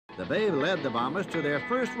The Babe led the Bombers to their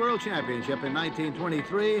first World Championship in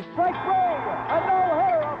 1923. Strike three, a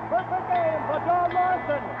no-hitter, a perfect game for Don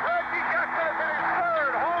Larson. He got this in his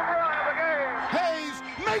third home run of the game. Hayes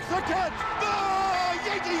makes the catch. The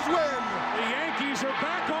Yankees win. The Yankees are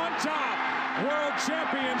back on top. World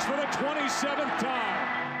champions for the 27th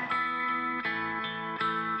time.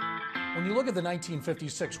 When you look at the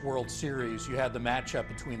 1956 World Series, you had the matchup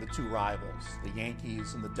between the two rivals, the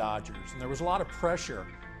Yankees and the Dodgers, and there was a lot of pressure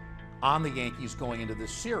on the Yankees going into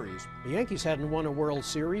this series. The Yankees hadn't won a World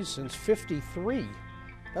Series since '53.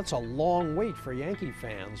 That's a long wait for Yankee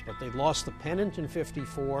fans, but they lost the pennant in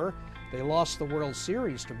 '54. They lost the World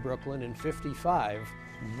Series to Brooklyn in '55.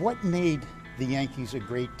 What made the Yankees a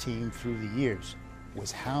great team through the years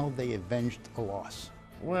was how they avenged a loss.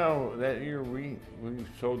 Well, that year we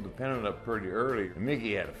sold the pennant up pretty early.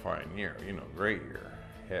 Mickey had a fine year, great year.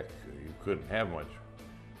 Heck, you couldn't have much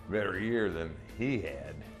better year than he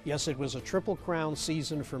had. Yes, it was a Triple Crown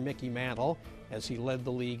season for Mickey Mantle as he led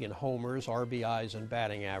the league in homers, RBIs, and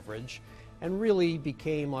batting average, and really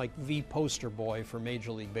became like the poster boy for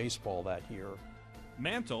Major League Baseball that year.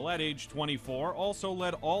 Mantle, at age 24, also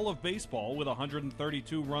led all of baseball with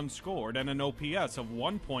 132 runs scored and an OPS of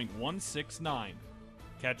 1.169.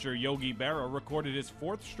 Catcher Yogi Berra recorded his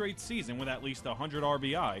fourth straight season with at least 100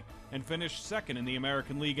 RBI and finished second in the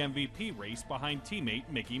American League MVP race behind teammate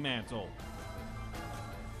Mickey Mantle.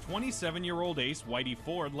 27-year-old ace Whitey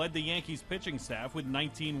Ford led the Yankees pitching staff with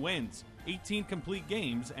 19 wins, 18 complete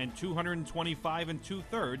games, and 225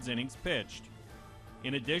 2/3 innings pitched.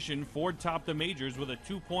 In addition, Ford topped the majors with a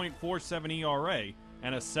 2.47 ERA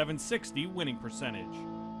and a .760 winning percentage.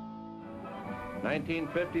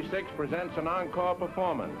 1956 presents an encore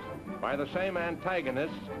performance by the same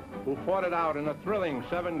antagonists who fought it out in a thrilling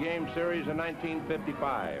 7-game series in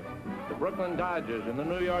 1955, the Brooklyn Dodgers and the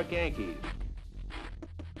New York Yankees.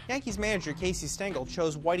 Yankees manager Casey Stengel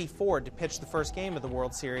chose Whitey Ford to pitch the first game of the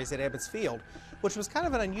World Series at Ebbets Field, which was kind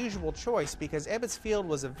of an unusual choice because Ebbets Field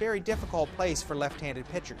was a very difficult place for left-handed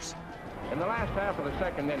pitchers. In the last half of the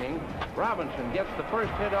second inning, Robinson gets the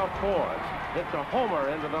first hit off Ford. It's a homer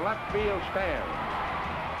into the left field stand.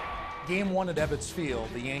 Game one at Ebbets Field,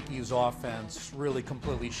 the Yankees offense really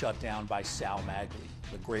completely shut down by Sal Maglie,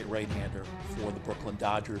 the great right-hander for the Brooklyn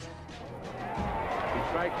Dodgers. He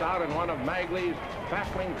strikes out in one of Magley's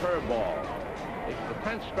baffling curveballs. It's the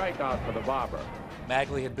 10th strikeout for the Barber.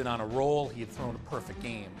 Maglie had been on a roll. He had thrown a perfect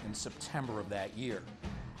game in September of that year.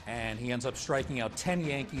 And he ends up striking out 10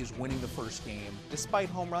 Yankees, winning the first game. Despite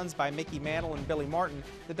home runs by Mickey Mantle and Billy Martin,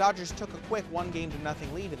 the Dodgers took a quick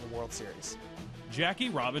 1-0 lead in the World Series. Jackie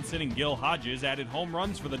Robinson and Gil Hodges added home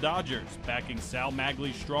runs for the Dodgers, backing Sal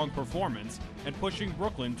Magley's strong performance and pushing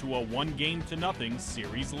Brooklyn to a 1-0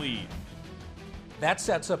 series lead. That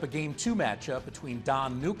sets up a Game 2 matchup between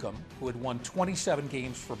Don Newcomb, who had won 27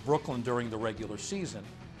 games for Brooklyn during the regular season,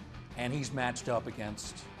 and he's matched up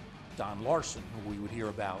against Don Larson, who we would hear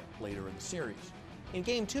about later in the series. In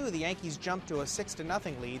Game 2, the Yankees jumped to a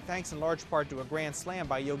 6-0 lead, thanks in large part to a grand slam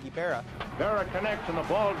by Yogi Berra. Berra connects and the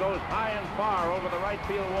ball goes high and far over the right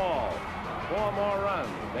field wall. 4 more runs,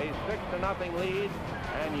 a 6-0 lead,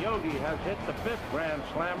 and Yogi has hit the 5th grand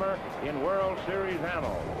slammer in World Series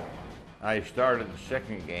annals. I started the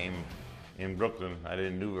second game in Brooklyn. I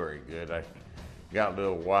didn't do very good. I got a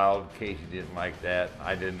little wild. Casey didn't like that.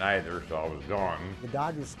 I didn't either, so I was gone. The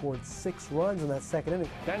Dodgers scored 6 runs in that second inning.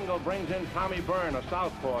 Stengel brings in Tommy Byrne, a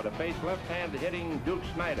southpaw, to face left-hand hitting Duke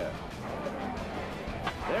Snyder.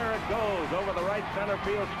 There it goes over the right center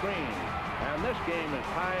field screen, and this game is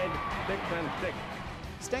tied 6-6.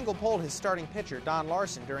 Stengel pulled his starting pitcher, Don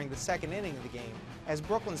Larson, during the second inning of the game, as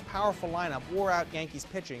Brooklyn's powerful lineup wore out Yankees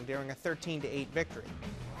pitching during a 13-8 victory.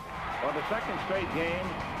 For the second straight game,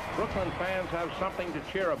 Brooklyn fans have something to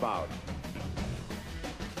cheer about.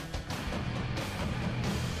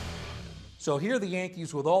 So here are the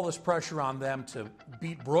Yankees with all this pressure on them to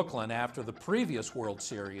beat Brooklyn after the previous World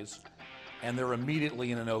Series, and they're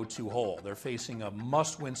immediately in an 0-2 hole. They're facing a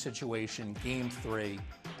must-win situation, Game 3,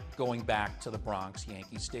 going back to the Bronx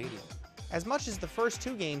Yankee Stadium. As much as the first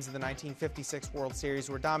 2 games of the 1956 World Series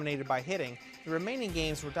were dominated by hitting, the remaining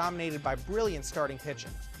games were dominated by brilliant starting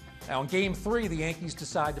pitching. Now in Game 3, the Yankees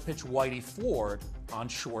decide to pitch Whitey Ford on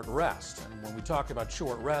short rest. And when we talk about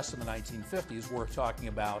short rest in the 1950s, we're talking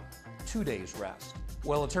about 2 days rest.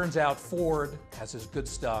 Well, it turns out Ford has his good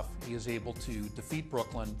stuff. He is able to defeat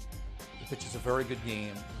Brooklyn. He pitches a very good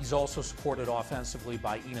game. He's also supported offensively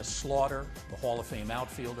by Enos Slaughter, the Hall of Fame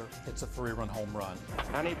outfielder, hits a 3-run home run.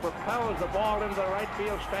 And he propels the ball into the right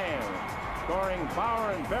field stand, scoring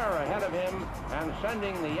Bauer and Berra ahead of him and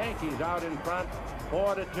sending the Yankees out in front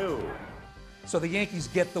 4-2. So the Yankees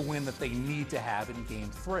get the win that they need to have in Game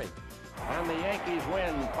 3. And the Yankees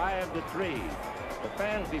win 5-3. The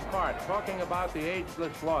fans depart talking about the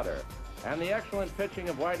ageless slaughter and the excellent pitching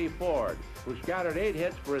of Whitey Ford, who scattered 8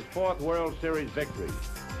 hits for his 4th World Series victory.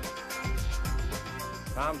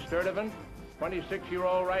 Tom Sturdivant,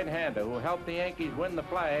 26-year-old right-hander who helped the Yankees win the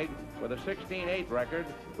flag with a 16-8 record,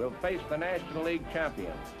 will face the National League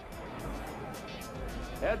champions.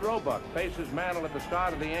 Ed Roebuck faces Mantle at the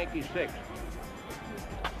start of the Yankee 6th.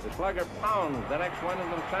 The slugger pounds the next one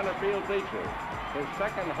into the center field bleachers, his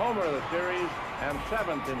 2nd homer of the series and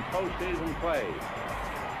 7th in postseason play.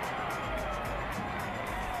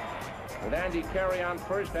 With Andy Carey on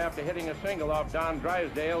first after hitting a single off Don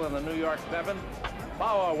Drysdale in the New York 7th,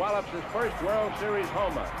 Bauer wallops his first World Series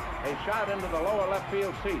homer, a shot into the lower left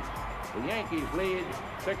field seats. The Yankees lead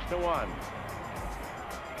 6-1.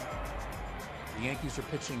 The Yankees are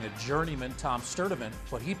pitching a journeyman, Tom Sturdivant,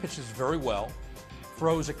 but he pitches very well,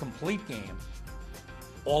 throws a complete game.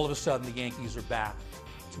 All of a sudden, the Yankees are back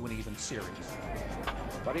to an even series.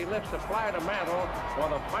 But he lifts a fly to Mantle for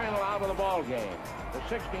the final out of the ball game. The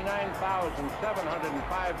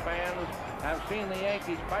 69,705 fans have seen the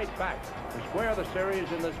Yankees fight back to square the series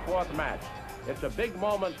in this 4th match. It's a big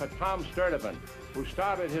moment for Tom Sturdivant, who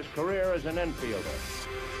started his career as an infielder.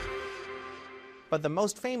 But the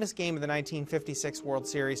most famous game of the 1956 World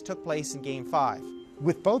Series took place in Game 5.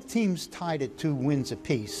 With both teams tied at 2 wins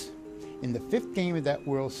apiece, in the 5th game of that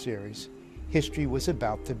World Series, history was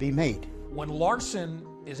about to be made. When Larson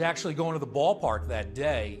is actually going to the ballpark that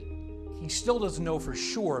day, he still doesn't know for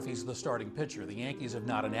sure if he's the starting pitcher. The Yankees have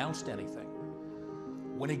not announced anything.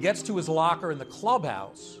 When he gets to his locker in the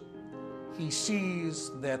clubhouse, he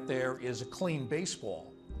sees that there is a clean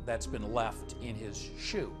baseball that's been left in his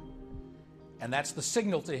shoe. And that's the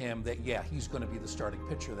signal to him that, yeah, he's going to be the starting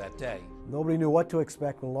pitcher that day. Nobody knew what to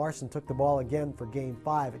expect when Larson took the ball again for Game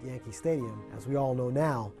 5 at Yankee Stadium. As we all know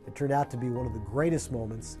now, it turned out to be one of the greatest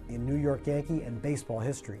moments in New York Yankee and baseball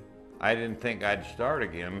history. I didn't think I'd start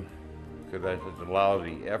again because that's such a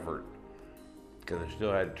lousy effort, because I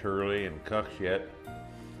still had Turley and Cucks yet.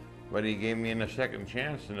 But he gave me a second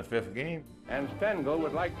chance in the 5th game. And Stengel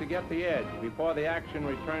would like to get the edge before the action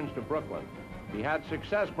returns to Brooklyn. He had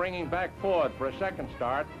success bringing back Ford for a second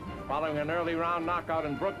start, following an early round knockout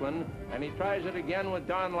in Brooklyn, and he tries it again with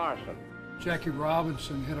Don Larson. Jackie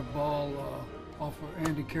Robinson hit a ball off of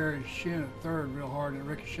Andy Carey's shin at 3rd real hard, and it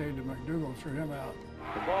ricocheted to McDougal, threw him out.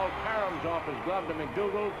 The ball caroms off his glove to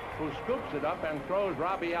McDougal, who scoops it up and throws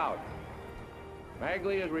Robbie out.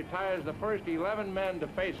 Magley retires the first 11 men to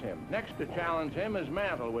face him. Next to challenge him is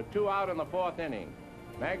Mantle with 2 out in the 4th inning.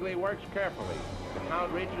 Magley works carefully. The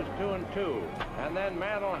count reaches 2-2, and then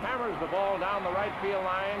Mantle hammers the ball down the right field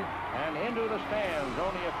line and into the stands,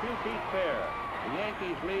 only a few feet there. The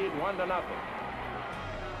Yankees lead 1-0.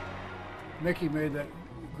 Mickey made that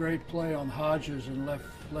great play on Hodges in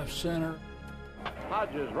left center.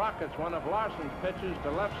 Hodges rockets one of Larson's pitches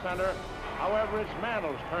to left center. However, it's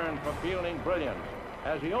Mantle's turn for fielding brilliance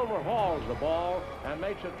as he overhauls the ball and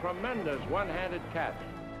makes a tremendous one-handed catch.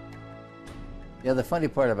 Yeah, the funny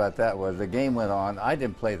part about that was the game went on. I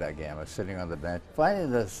didn't play that game. I was sitting on the bench.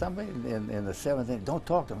 Finally, somebody in the 7th inning, don't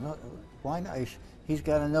talk to him. No, why not? He's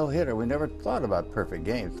got a no-hitter. We never thought about perfect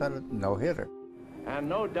games. Thought a no-hitter. And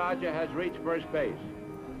no Dodger has reached first base.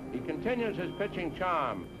 He continues his pitching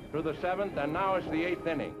charm through the 7th, and now it's the 8th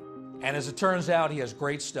inning. And as it turns out, he has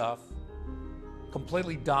great stuff.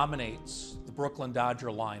 Completely dominates the Brooklyn Dodger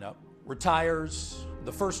lineup. Retires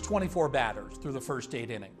the first 24 batters through the first 8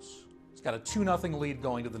 innings. He's got a 2-0 lead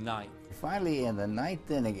going to the 9th. Finally, in the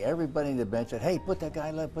 9th inning, everybody in the bench said, hey, put that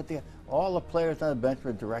guy left, all the players on the bench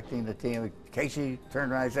were directing the team. Casey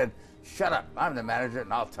turned around and said, shut up, I'm the manager,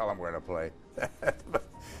 and I'll tell him where to play.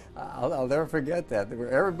 I'll never forget that.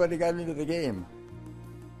 Everybody got into the game.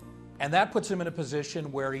 And that puts him in a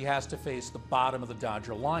position where he has to face the bottom of the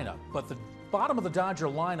Dodger lineup. But the bottom of the Dodger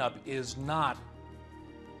lineup is not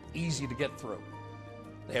easy to get through.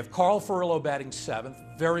 They have Carl Furillo batting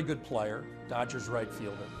 7th, very good player, Dodgers right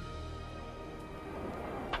fielder.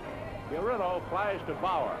 Guerrero flies to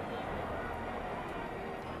Bauer.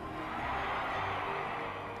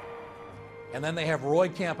 And then they have Roy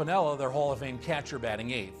Campanella, their Hall of Fame catcher, batting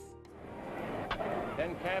 8th.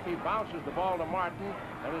 Then Campy bounces the ball to Martin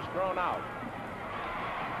and is thrown out.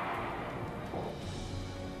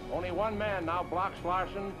 Only one man now blocks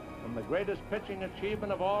Larson from the greatest pitching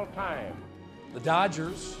achievement of all time. The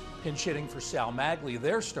Dodgers, pinch hitting for Sal Magley,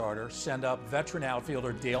 their starter, send up veteran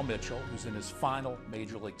outfielder Dale Mitchell, who's in his final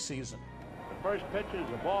Major League season. The first pitch is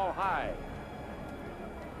a ball high.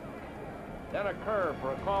 Then a curve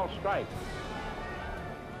for a called strike.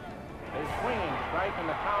 A swinging strike, and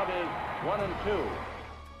the count is 1-2.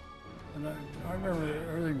 And I remember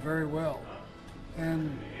everything very well.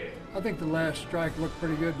 And I think the last strike looked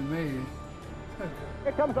pretty good to me.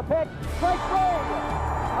 Here comes the pitch. Strike three.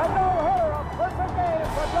 A no-hitter. A perfect game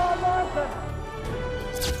for Don Larson.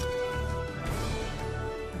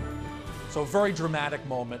 So a very dramatic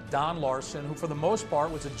moment. Don Larson, who for the most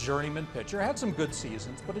part was a journeyman pitcher, had some good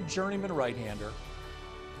seasons, but a journeyman right-hander.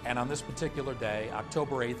 And on this particular day,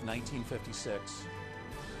 October 8th, 1956,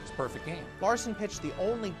 his perfect game. Larson pitched the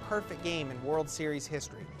only perfect game in World Series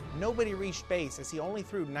history. Nobody reached base as he only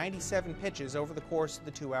threw 97 pitches over the course of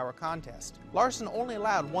the 2-hour contest. Larson only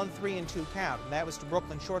allowed 1 3-2 count, and that was to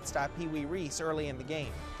Brooklyn shortstop Pee Wee Reese early in the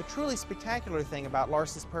game. The truly spectacular thing about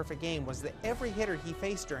Larson's perfect game was that every hitter he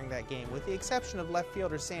faced during that game, with the exception of left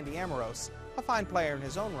fielder Sandy Amoros, a fine player in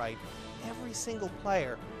his own right, every single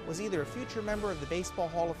player was either a future member of the Baseball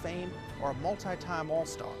Hall of Fame or a multi-time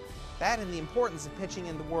All-Star. That and the importance of pitching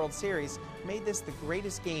in the World Series made this the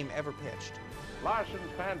greatest game ever pitched. Larson's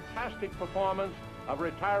fantastic performance of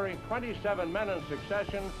retiring 27 men in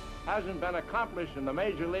succession hasn't been accomplished in the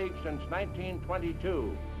Major League since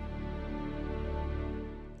 1922.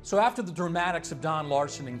 So after the dramatics of Don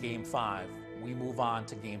Larson in Game 5, we move on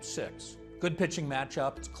to Game 6. Good pitching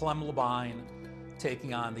matchup. It's Clem Labine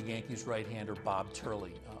taking on the Yankees right-hander Bob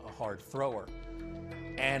Turley, a hard thrower.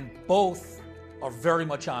 And both are very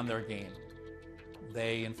much on their game.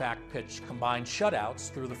 They, in fact, pitched combined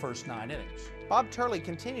shutouts through the first 9 innings. Bob Turley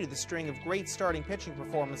continued the string of great starting pitching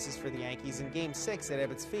performances for the Yankees in Game 6 at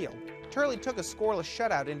Ebbets Field. Turley took a scoreless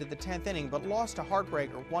shutout into the 10th inning, but lost a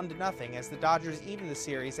heartbreaker 1-0 as the Dodgers evened the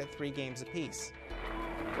series at 3 games apiece.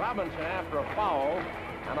 Robinson, after a foul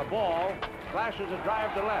and a ball, flashes a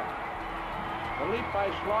drive to left. The leap by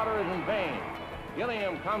Slaughter is in vain.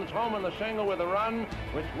 Gilliam comes home in the single with a run,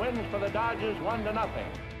 which wins for the Dodgers 1-0.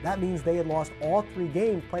 That means they had lost all 3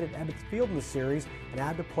 games played at Ebbets Field in the series and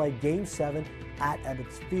had to play Game 7 at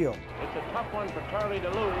Ebbets Field. It's a tough one for Turley to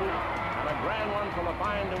lose and a grand one for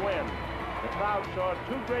Labine to win. The crowd saw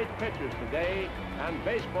 2 great pitchers today and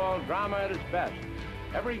baseball drama at its best.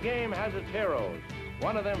 Every game has its heroes.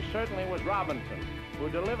 One of them certainly was Robinson, who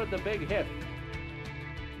delivered the big hit.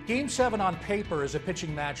 Game 7 on paper is a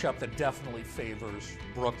pitching matchup that definitely favors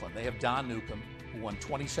Brooklyn. They have Don Newcomb, who won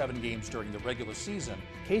 27 games during the regular season.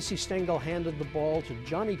 Casey Stengel handed the ball to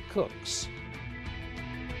Johnny Cooks.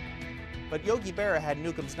 But Yogi Berra had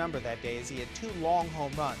Newcomb's number that day as he had 2 long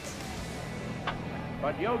home runs.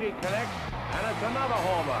 But Yogi connects, and it's another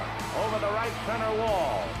homer over the right center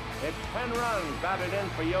wall. It's 10 runs batted in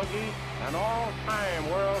for Yogi, an all-time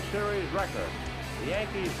World Series record. The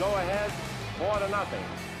Yankees go ahead 4-0.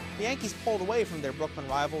 The Yankees pulled away from their Brooklyn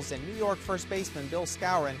rivals, and New York first baseman Bill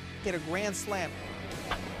Skowron hit a grand slam.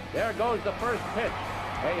 There goes the first pitch,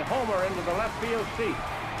 a homer into the left field seat.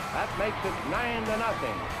 That makes it 9-0.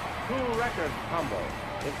 2 records tumble.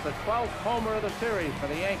 It's the 12th homer of the series for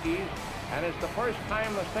the Yankees, and it's the first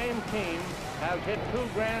time the same team has hit 2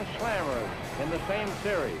 grand slammers in the same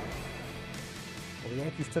series. Well, the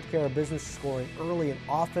Yankees took care of business, scoring early and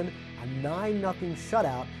often, a 9-0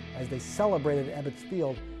 shutout as they celebrated at Ebbets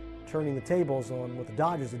Field, turning the tables on what the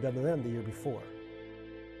Dodgers had done to them the year before.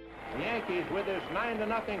 The Yankees, with this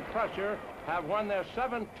 9-0 crusher, have won their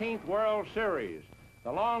 17th World Series.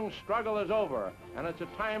 The long struggle is over, and it's a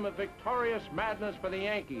time of victorious madness for the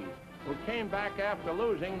Yankees, who came back after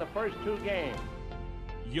losing the first 2 games.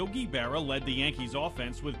 Yogi Berra led the Yankees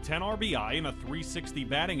offense with 10 RBI and a .360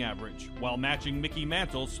 batting average, while matching Mickey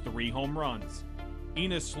Mantle's 3 home runs.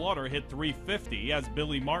 Enos Slaughter hit .350 as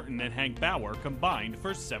Billy Martin and Hank Bauer combined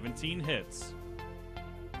for 17 hits.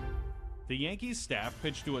 The Yankees staff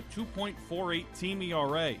pitched to a 2.48 team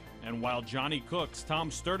ERA, and while Johnny Cooks, Tom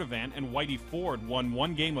Sturdivant, and Whitey Ford won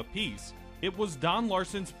 1 game apiece, it was Don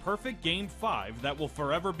Larson's perfect Game 5 that will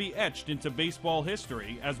forever be etched into baseball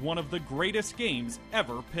history as one of the greatest games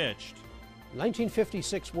ever pitched. The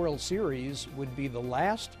 1956 World Series would be the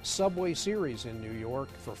last Subway Series in New York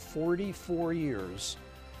for 44 years.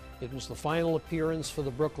 It was the final appearance for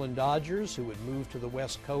the Brooklyn Dodgers, who had moved to the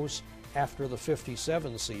West Coast after the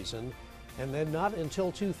 '57 season, and then not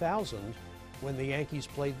until 2000, when the Yankees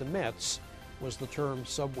played the Mets, was the term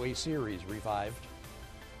Subway Series revived.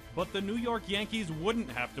 But the New York Yankees wouldn't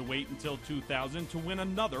have to wait until 2000 to win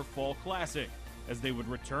another fall classic, as they would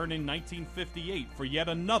return in 1958 for yet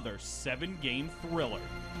another 7-game thriller.